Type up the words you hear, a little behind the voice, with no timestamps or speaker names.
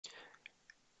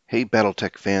Hey,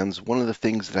 Battletech fans, one of the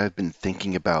things that I've been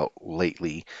thinking about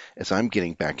lately as I'm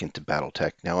getting back into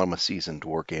Battletech. Now, I'm a seasoned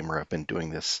wargamer. I've been doing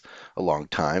this a long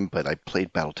time, but I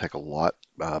played Battletech a lot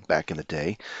back in the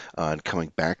day and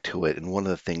coming back to it. And one of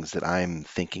the things that I'm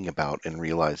thinking about and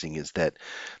realizing is that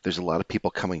there's a lot of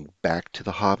people coming back to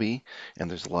the hobby,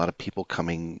 and there's a lot of people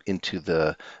coming into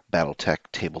the Battletech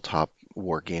tabletop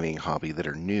wargaming hobby that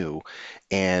are new.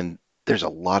 And there's a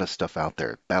lot of stuff out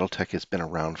there. BattleTech has been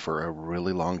around for a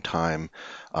really long time.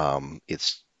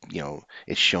 It's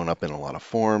shown up in a lot of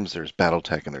forums. There's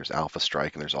BattleTech and there's Alpha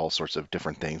Strike and there's all sorts of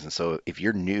different things. And so if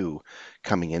you're new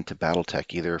coming into BattleTech,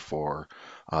 either for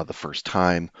the first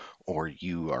time or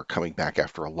you are coming back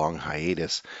after a long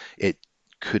hiatus, it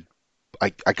could.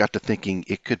 I got to thinking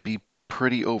it could be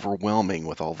pretty overwhelming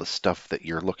with all the stuff that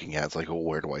you're looking at. It's like, oh,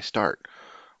 where do I start?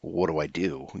 What do I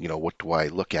do? What do I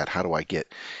look at? How do I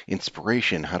get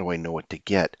inspiration? How do I know what to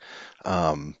get?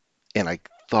 And I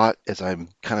thought as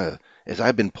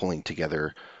I've been pulling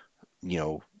together, you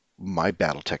know, my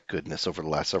BattleTech goodness over the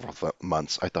last several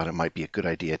months, I thought it might be a good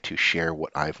idea to share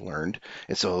what I've learned.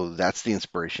 And so that's the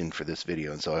inspiration for this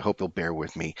video. And so I hope you'll bear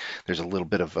with me. There's a little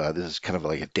bit of this is kind of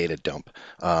like a data dump.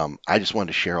 I just wanted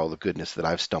to share all the goodness that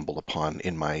I've stumbled upon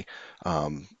in my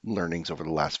learnings over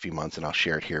the last few months, and I'll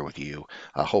share it here with you.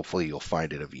 Hopefully, you'll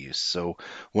find it of use. So,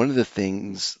 one of the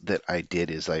things that I did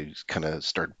is I kind of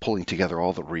started pulling together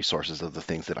all the resources of the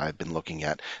things that I've been looking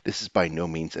at. This is by no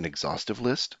means an exhaustive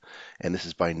list, and this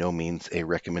is by no means a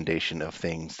recommendation of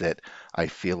things that I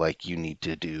feel like you need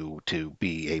to do to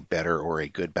be a better or a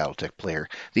good Battletech player.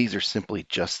 These are simply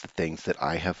just the things that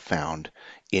I have found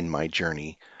in my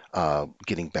journey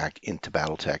getting back into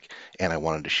Battletech, and I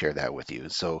wanted to share that with you.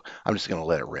 So I'm just going to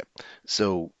let it rip.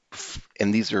 So,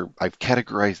 and these are I've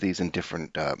categorized these in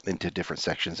different into different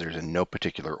sections. There's in no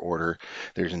particular order.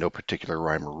 There's no particular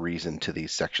rhyme or reason to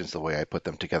these sections the way I put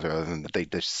them together, other than that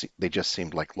they just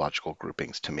seemed like logical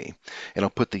groupings to me. And I'll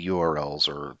put the URLs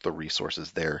or the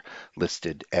resources there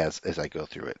listed as I go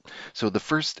through it. So the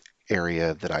first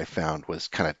area that I found was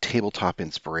kind of tabletop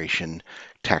inspiration,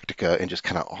 tactica, and just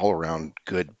kind of all around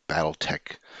good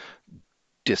BattleTech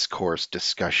discourse,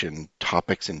 discussion,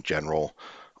 topics in general,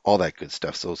 all that good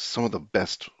stuff. So some of the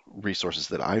best resources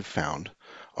that I've found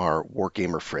are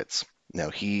Wargamer Fritz. Now,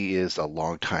 he is a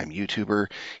longtime YouTuber.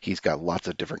 He's got lots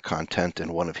of different content,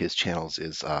 and one of his channels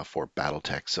is for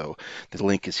Battletech. So the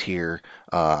link is here.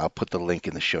 I'll put the link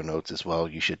in the show notes as well.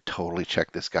 You should totally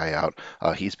check this guy out.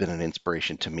 He's been an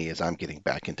inspiration to me as I'm getting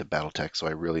back into Battletech, so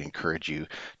I really encourage you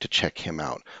to check him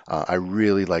out. I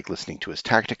really like listening to his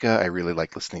tactica. I really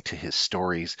like listening to his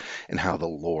stories and how the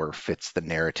lore fits the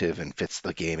narrative and fits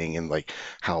the gaming, and like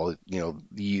how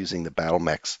using the battle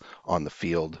mechs on the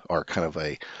field are kind of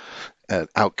an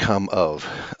outcome of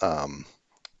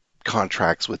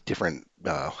contracts with different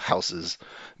houses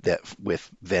that with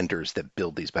vendors that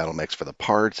build these battle mechs for the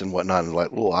parts and whatnot, and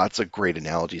like lots of great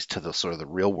analogies to the sort of the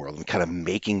real world and kind of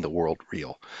making the world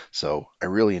real. So I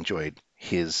really enjoyed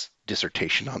his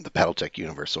dissertation on the Battletech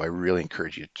universe. So I really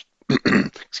encourage you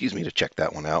excuse me, to check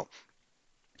that one out.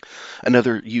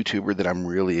 Another YouTuber that I'm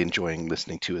really enjoying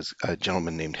listening to is a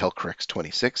gentleman named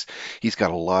Hellcrex26. He's got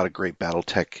a lot of great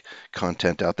BattleTech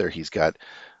content out there. He's got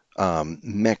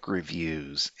mech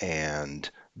reviews and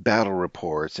battle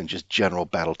reports and just general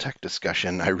BattleTech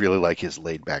discussion. I really like his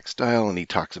laid back style, and he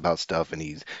talks about stuff and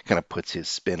he kind of puts his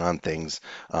spin on things.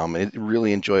 It's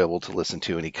really enjoyable to listen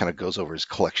to, and he kind of goes over his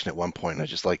collection at one point. And I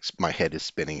just like my head is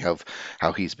spinning of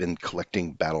how he's been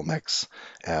collecting battle mechs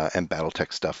and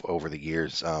BattleTech stuff over the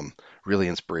years. Really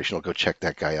inspirational. Go check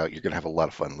that guy out. You're going to have a lot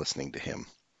of fun listening to him.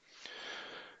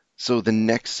 So the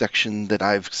next section that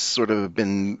I've sort of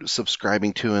been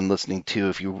subscribing to and listening to,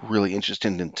 if you're really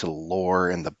interested into lore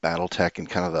and the BattleTech and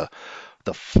kind of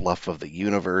the fluff of the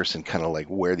universe and kind of like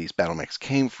where these battle mechs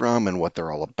came from and what they're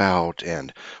all about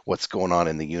and what's going on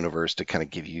in the universe, to kind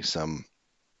of give you some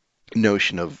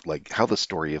notion of like how the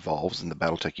story evolves in the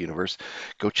BattleTech universe,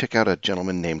 go check out a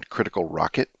gentleman named Critical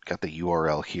Rocket. Got the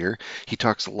URL here. He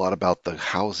talks a lot about the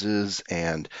houses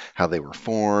and how they were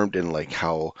formed and like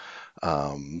how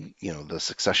the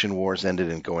succession wars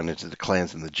ended and going into the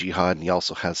clans and the jihad. And he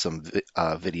also has some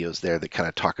videos there that kind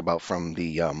of talk about from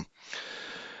the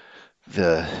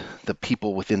the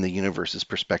people within the universe's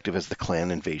perspective as the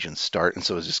clan invasions start. And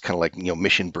so it's just kind of like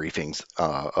mission briefings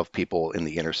of people in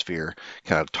the inner sphere,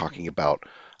 kind of talking about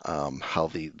how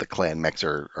the clan mechs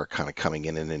are kind of coming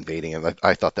in and invading. And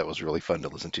I thought that was really fun to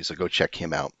listen to. So go check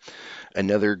him out.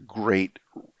 Another great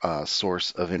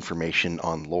source of information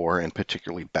on lore and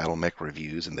particularly battle mech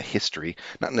reviews and the history,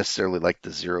 not necessarily like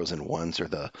the zeros and ones or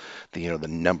the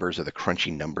numbers or the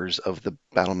crunchy numbers of the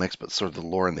battle mechs, but sort of the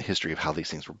lore and the history of how these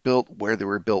things were built, where they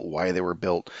were built, why they were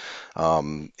built,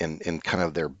 and kind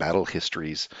of their battle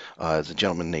histories. Is a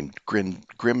gentleman named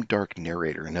Grim Dark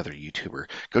Narrator, another YouTuber.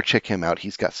 Go check him out.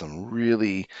 He's got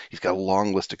a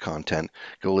long list of content.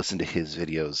 Go listen to his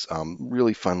videos.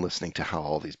 Really fun listening to how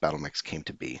all these battle mechs came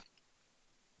to be.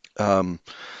 Um,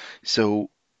 so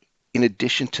in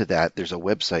addition to that, there's a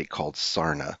website called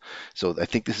Sarna. So I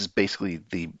think this is basically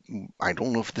I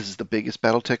don't know if this is the biggest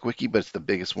Battletech wiki, but it's the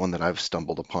biggest one that I've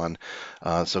stumbled upon.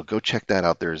 So go check that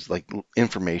out. There's like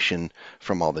information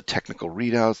from all the technical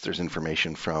readouts. There's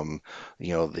information from,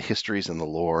 the histories and the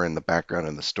lore and the background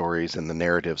and the stories and the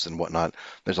narratives and whatnot.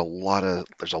 There's a lot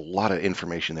of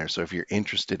information there. So if you're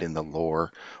interested in the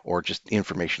lore or just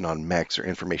information on mechs or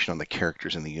information on the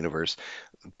characters in the universe,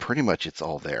 pretty much it's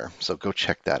all there. So go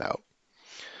check that out.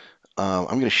 I'm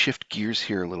going to shift gears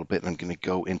here a little bit and I'm going to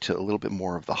go into a little bit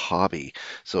more of the hobby.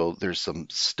 So there's some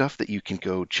stuff that you can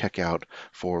go check out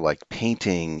for like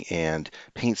painting and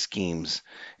paint schemes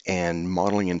and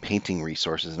modeling and painting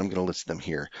resources, and I'm going to list them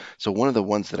here. So one of the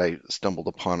ones that I stumbled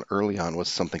upon early on was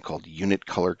something called Unit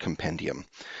Color Compendium.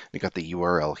 We got the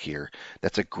URL here.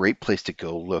 That's a great place to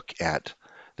go look at.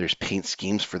 There's paint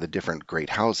schemes for the different great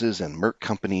houses and merc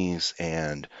companies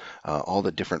and all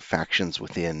the different factions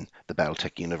within the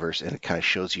BattleTech universe, and it kind of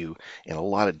shows you in a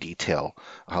lot of detail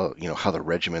how the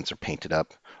regiments are painted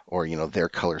up, or their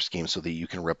color scheme, so that you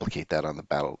can replicate that on the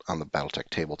BattleTech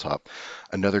tabletop.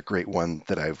 Another great one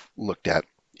that I've looked at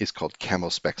is called Camo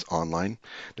Specs Online.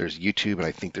 There's YouTube, and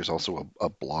I think there's also a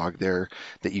blog there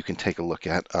that you can take a look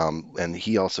at. And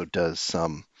he also does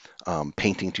some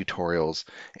painting tutorials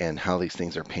and how these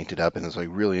things are painted up. And so I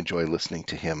really enjoy listening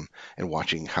to him and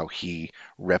watching how he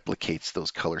replicates those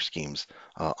color schemes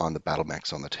on the battle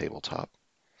mechs on the tabletop.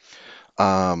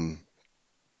 Um,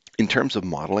 in terms of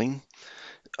modeling,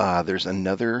 there's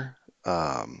another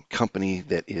company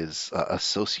that is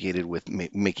associated with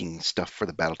making stuff for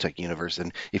the BattleTech universe.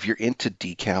 And if you're into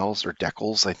decals or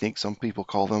decals, I think some people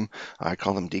call them, I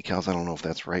call them decals. I don't know if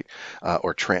that's right,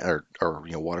 or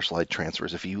water slide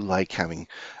transfers. If you like having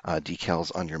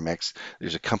decals on your mechs,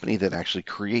 there's a company that actually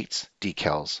creates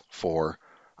decals for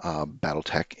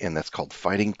Battletech, and that's called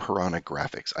Fighting Pirannha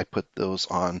Graphics. I've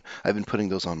been putting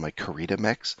those on my Karita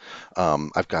mechs.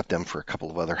 I've got them for a couple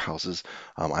of other houses.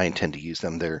 I intend to use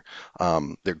them. They're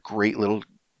great little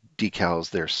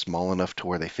decals. They're small enough to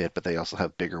where they fit, but they also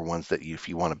have bigger ones that if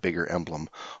you want a bigger emblem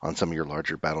on some of your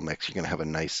larger battle mechs, you're going to have a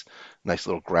nice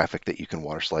little graphic that you can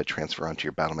water slide transfer onto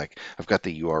your battle mech. I've got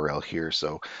the URL here,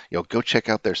 so go check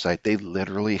out their site. They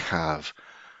literally have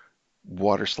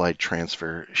water slide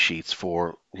transfer sheets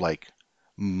for like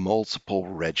multiple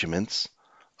regiments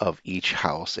of each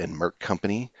house and merc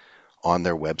company on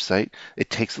their website. It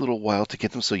takes a little while to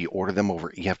get them, so you order them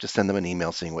over. You have to send them an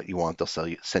email saying what you want.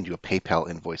 Send you a PayPal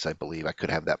invoice, I believe. I could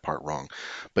have that part wrong,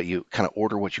 but you kind of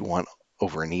order what you want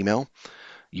over an email.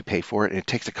 You pay for it, and it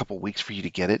takes a couple weeks for you to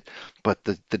get it. But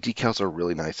the decals are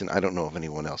really nice, and I don't know of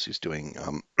anyone else who's doing.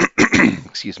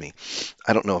 Excuse me.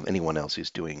 I don't know of anyone else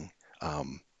who's doing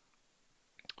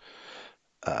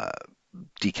uh,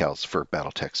 decals for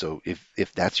BattleTech. So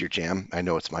if that's your jam, I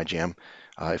know it's my jam.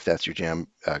 If that's your jam,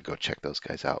 go check those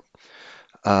guys out.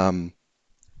 Um,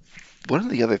 One of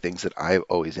the other things that I'm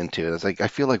always into is like I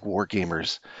feel like war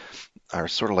gamers are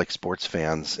sort of like sports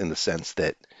fans in the sense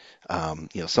that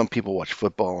some people watch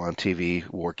football on TV,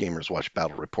 war gamers watch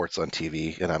battle reports on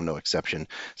TV, and I'm no exception.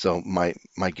 So my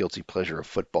guilty pleasure of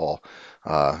football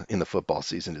in the football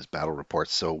season is battle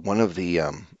reports. So one of the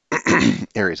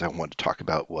areas I wanted to talk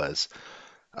about was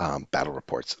battle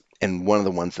reports. And one of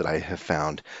the ones that I have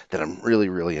found that I'm really,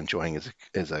 really enjoying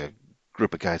is a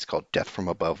group of guys called Death from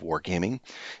Above Wargaming.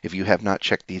 If you have not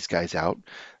checked these guys out,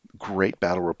 great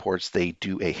battle reports. They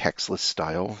do a hexless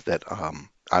style that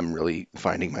I'm really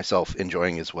finding myself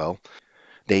enjoying as well.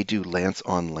 They do lance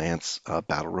on lance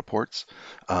battle reports.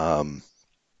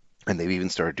 And they've even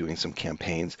started doing some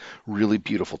campaigns. Really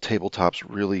beautiful tabletops,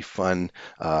 really fun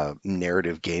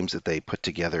narrative games that they put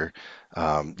together.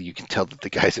 You can tell that the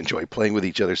guys enjoy playing with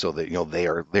each other, so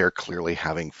that they're clearly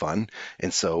having fun.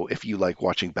 And so, if you like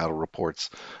watching battle reports,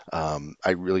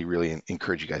 I really, really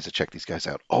encourage you guys to check these guys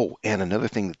out. Oh, and another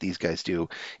thing that these guys do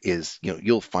is,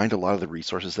 you'll find a lot of the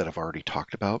resources that I've already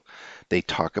talked about. They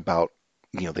talk about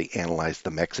they analyze the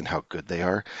mechs and how good they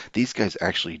are. These guys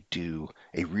actually do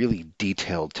a really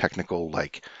detailed technical,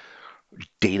 like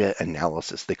data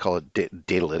analysis. They call it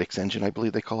datalytics engine, I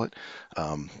believe they call it.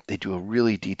 They do a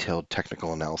really detailed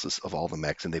technical analysis of all the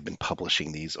mechs, and they've been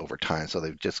publishing these over time. So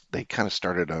they kind of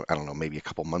started, I don't know, maybe a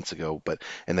couple months ago, but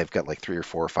and they've got like 3 or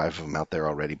 4 or 5 of them out there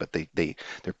already. But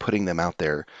they're putting them out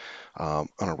there on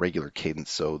a regular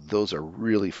cadence. So those are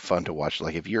really fun to watch.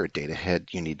 Like if you're a data head,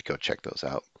 you need to go check those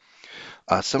out.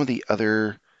 Some of the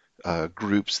other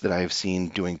groups that I've seen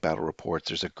doing battle reports,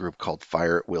 there's a group called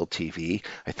Fire at Will TV.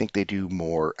 I think they do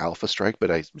more Alpha Strike,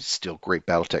 but still great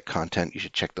Battletech content. You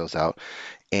should check those out.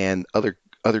 And other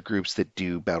groups that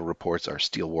do battle reports are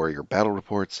Steel Warrior Battle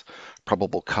Reports,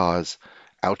 Probable Kos,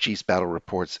 Ouchies Battle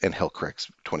Reports, and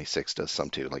Hellcrex 26 does some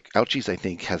too. Like Ouchies, I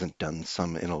think hasn't done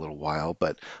some in a little while,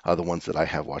 but the ones that I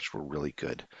have watched were really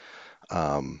good.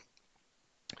 Um,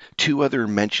 Two other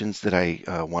mentions that I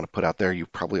want to put out there,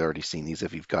 you've probably already seen these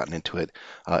if you've gotten into it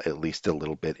at least a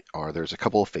little bit, are there's a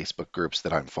couple of Facebook groups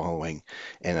that I'm following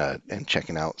and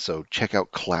checking out. So check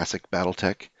out Classic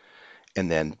Battletech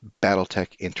and then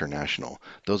Battletech International.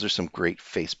 Those are some great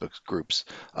Facebook groups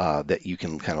that you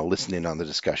can kind of listen in on the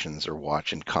discussions or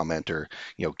watch and comment or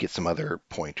get some other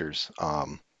pointers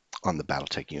on the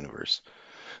Battletech universe.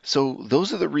 So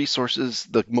those are the resources,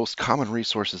 the most common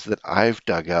resources that I've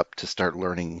dug up to start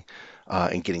learning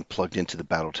and getting plugged into the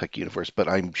BattleTech universe. But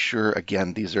I'm sure,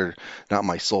 again, these are not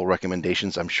my sole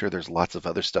recommendations. I'm sure there's lots of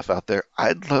other stuff out there.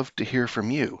 I'd love to hear from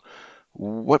you.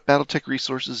 What BattleTech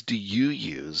resources do you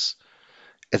use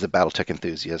as a BattleTech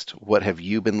enthusiast? What have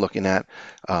you been looking at?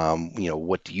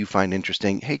 What do you find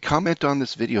interesting? Hey, comment on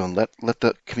this video and let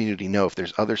the community know if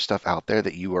there's other stuff out there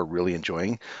that you are really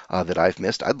enjoying that I've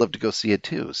missed. I'd love to go see it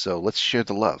too. So let's share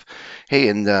the love. Hey,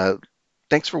 and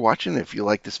thanks for watching. If you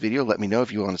like this video, let me know.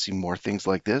 If you want to see more things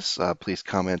like this, please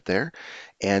comment there.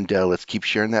 And let's keep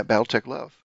sharing that BattleTech love.